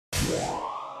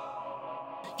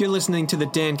You're listening to the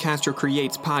Dan Castro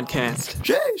Creates podcast.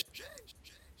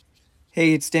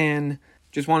 Hey, it's Dan.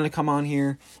 Just wanted to come on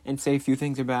here and say a few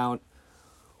things about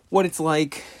what it's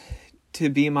like to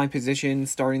be in my position,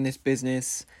 starting this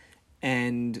business,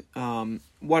 and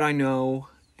what I know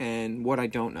and what I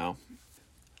don't know.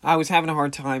 I was having a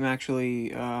hard time,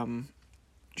 actually,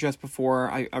 just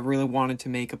before I really wanted to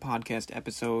make a podcast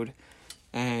episode,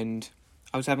 and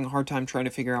I was having a hard time trying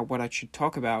to figure out what I should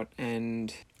talk about,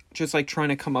 and just like trying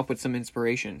to come up with some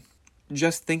inspiration.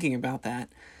 Just thinking about that,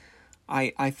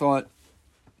 I thought,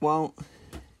 well,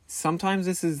 sometimes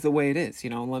this is the way it is,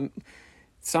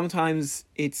 sometimes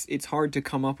it's hard to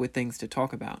come up with things to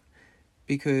talk about,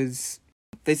 because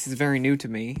this is very new to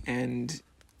me, and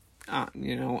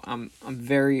I'm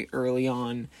very early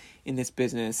on in this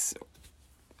business.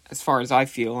 As far as I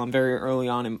feel, I'm very early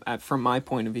on from my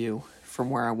point of view, from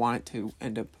where I want it to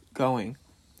end up going.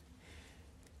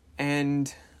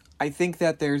 And I think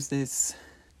that there's this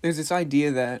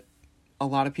idea that a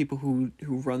lot of people who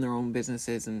run their own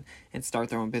businesses and start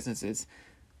their own businesses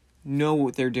know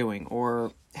what they're doing,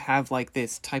 or have like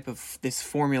this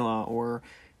formula, or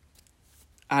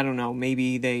I don't know,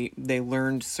 maybe they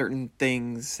learned certain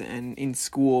things and in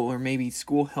school, or maybe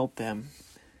school helped them.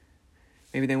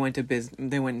 Maybe they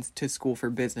went to school for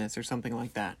business or something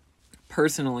like that.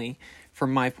 Personally,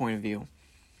 from my point of view,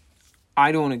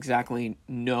 I don't exactly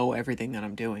know everything that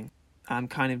I'm doing. I'm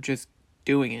kind of just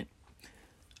doing it.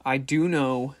 I do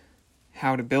know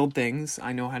how to build things.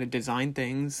 I know how to design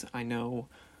things. I know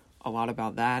a lot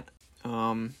about that.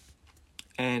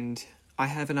 And I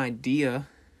have an idea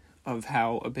of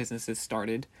how a business is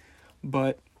started.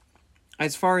 But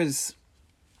as far as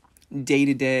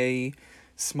day-to-day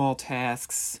small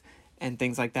tasks and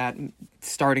things like that,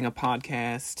 starting a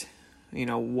podcast,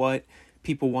 what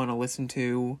people want to listen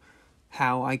to,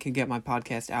 how I could get my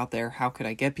podcast out there, how could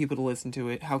I get people to listen to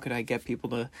it, how could I get people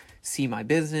to see my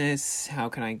business, how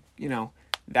can I,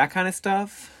 that kind of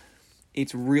stuff.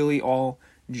 It's really all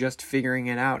just figuring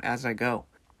it out as I go.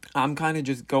 I'm kind of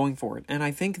just going for it, and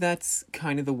I think that's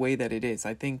kind of the way that it is.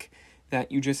 I think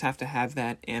that you just have to have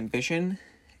that ambition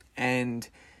and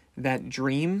that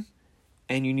dream,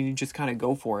 and you need to just kind of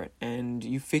go for it, and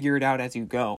you figure it out as you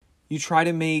go. You try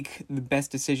to make the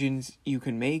best decisions you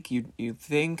can make. You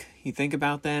think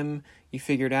about them, you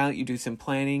figure it out, you do some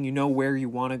planning, you know where you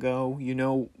want to go, you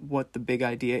know what the big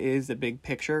idea is, the big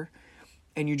picture,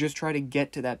 and you just try to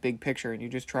get to that big picture, and you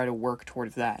just try to work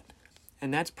towards that.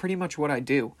 And that's pretty much what I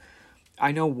do.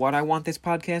 I know what I want this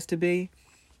podcast to be.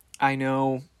 I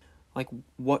know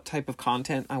what type of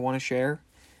content I want to share.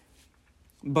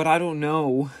 But I don't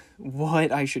know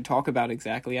what I should talk about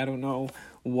exactly. I don't know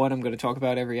what I'm going to talk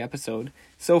about every episode.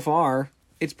 So far,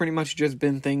 it's pretty much just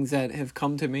been things that have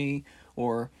come to me,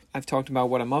 or I've talked about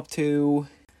what I'm up to.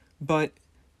 But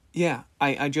yeah,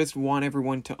 I just want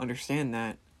everyone to understand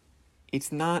that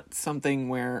it's not something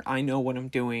where I know what I'm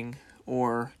doing,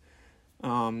 or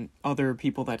other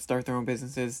people that start their own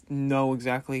businesses know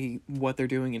exactly what they're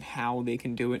doing and how they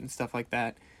can do it and stuff like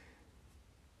that.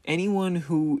 Anyone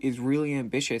who is really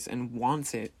ambitious and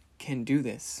wants it can do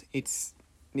this.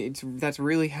 That's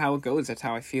really how it goes. That's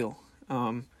how I feel.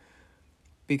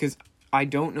 Because I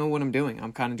don't know what I'm doing.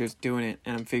 I'm kind of just doing it,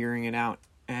 and I'm figuring it out.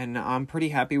 And I'm pretty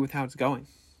happy with how it's going.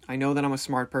 I know that I'm a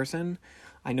smart person.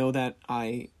 I know that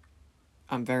I'm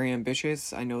very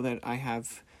ambitious. I know that I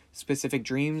have specific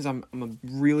dreams. I'm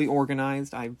really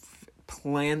organized. I've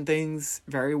planned things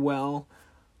very well.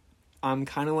 I'm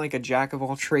kind of like a jack of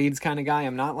all trades kind of guy.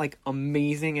 I'm not like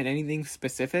amazing at anything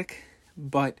specific,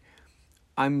 but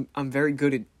I'm very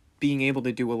good at being able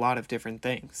to do a lot of different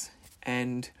things.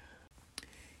 And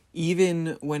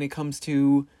even when it comes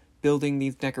to building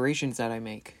these decorations that I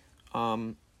make,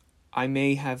 I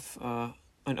may have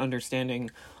an understanding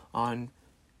on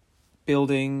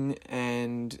building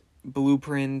and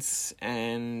blueprints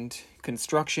and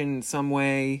construction in some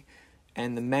way,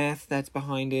 and the math that's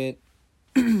behind it.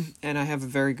 And I have a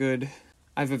very good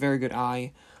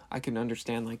eye. I can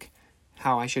understand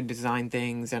how I should design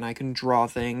things, and I can draw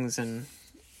things, and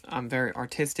I'm very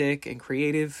artistic and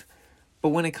creative. But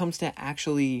when it comes to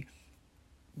actually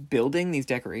building these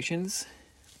decorations,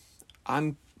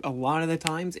 a lot of the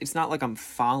times, it's not like I'm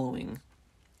following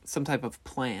some type of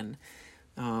plan,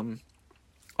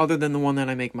 other than the one that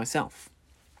I make myself.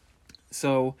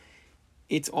 So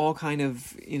it's all kind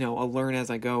of, a learn as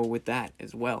I go with that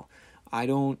as well.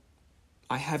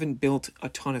 I haven't built a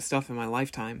ton of stuff in my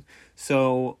lifetime,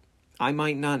 so I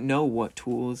might not know what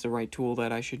tool is the right tool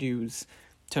that I should use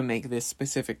to make this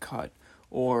specific cut,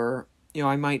 or,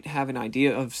 I might have an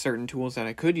idea of certain tools that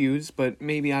I could use, but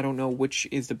maybe I don't know which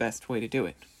is the best way to do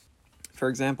it. For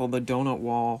example, the donut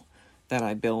wall that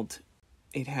I built,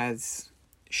 it has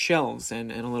shelves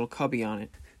and a little cubby on it.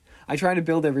 I try to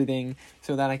build everything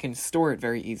so that I can store it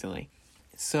very easily.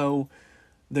 So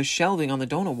the shelving on the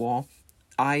donut wall,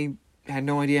 I had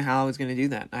no idea how I was going to do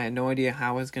that. I had no idea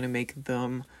how I was going to make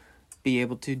them be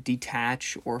able to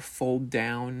detach or fold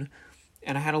down.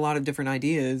 And I had a lot of different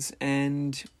ideas,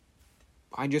 and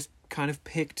I just kind of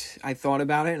I thought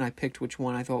about it, and I picked which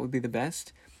one I thought would be the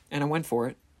best, and I went for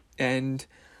it. And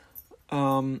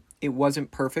it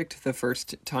wasn't perfect the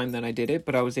first time that I did it,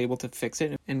 but I was able to fix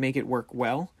it and make it work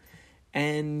well.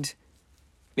 And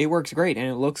it works great, and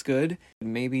it looks good.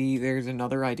 Maybe there's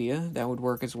another idea that would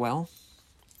work as well.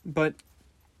 But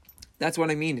that's what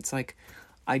I mean. It's like,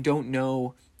 I don't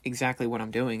know exactly what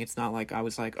I'm doing. It's not like I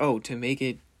was like, oh, to make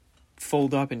it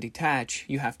fold up and detach,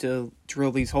 you have to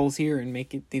drill these holes here and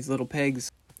make it these little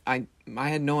pegs. I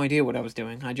had no idea what I was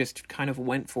doing. I just kind of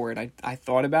went for it. I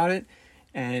thought about it,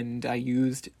 and I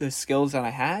used the skills that I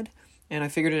had, and I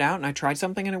figured it out, and I tried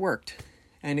something, and it worked.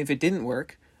 And if it didn't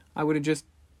work, I would have just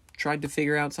tried to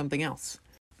figure out something else.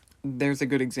 There's a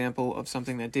good example of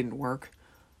something that didn't work.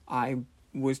 I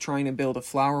was trying to build a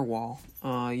flower wall.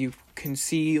 You can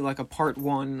see like a part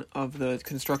 1 of the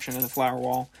construction of the flower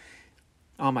wall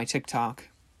on my TikTok,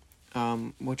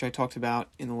 which I talked about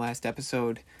in the last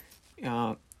episode.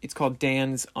 It's called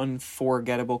Dan's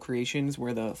Unforgettable Creations,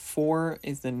 where the 4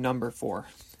 is the number 4.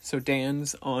 So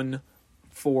Dan's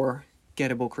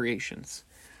Unforgettable Creations.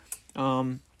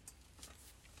 I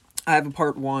have a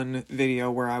part 1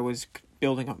 video where I was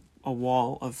building a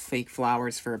wall of fake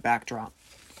flowers for a backdrop.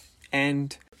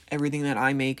 And everything that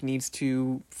I make needs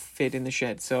to fit in the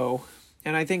shed. So,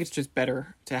 and I think it's just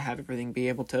better to have everything be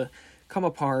able to come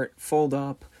apart, fold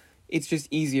up. It's just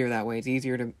easier that way. It's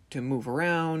easier to move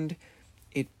around.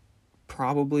 It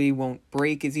probably won't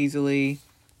break as easily.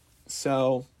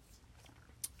 So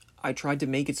I tried to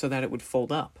make it so that it would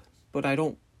fold up. But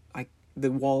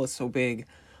the wall is so big,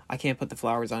 I can't put the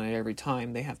flowers on it every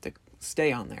time. They have to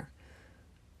stay on there.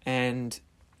 And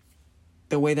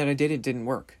the way that I did it didn't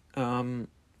work.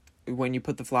 When you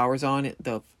put the flowers on it,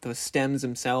 the stems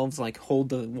themselves like hold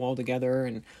the wall together,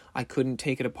 and I couldn't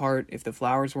take it apart if the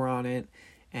flowers were on it,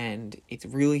 and it's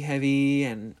really heavy,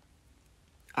 and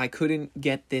I couldn't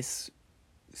get this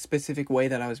specific way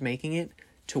that I was making it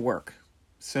to work.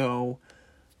 So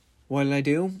what did I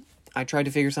do? I tried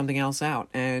to figure something else out,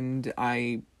 and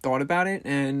I thought about it,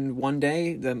 and one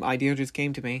day the idea just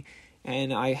came to me,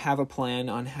 and I have a plan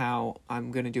on how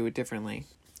I'm going to do it differently.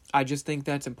 I just think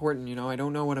that's important, I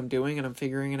don't know what I'm doing, and I'm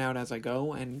figuring it out as I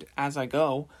go, and as I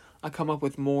go, I come up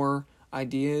with more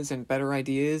ideas and better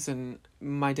ideas, and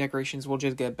my decorations will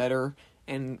just get better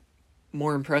and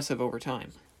more impressive over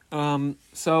time.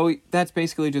 So that's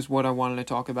basically just what I wanted to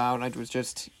talk about. I was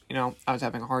just, I was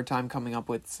having a hard time coming up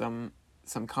with some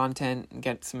content and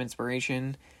get some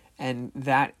inspiration, and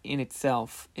that in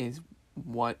itself is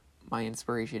what my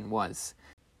inspiration was.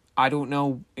 I don't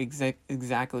know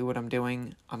exactly what I'm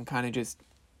doing. I'm kind of just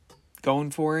going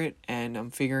for it, and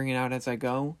I'm figuring it out as I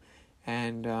go,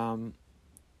 and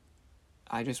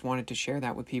I just wanted to share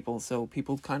that with people so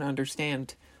people kind of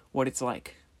understand what it's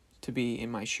like to be in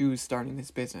my shoes starting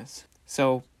this business.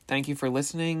 So thank you for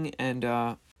listening, and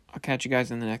I'll catch you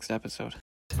guys in the next episode.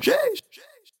 Jeez.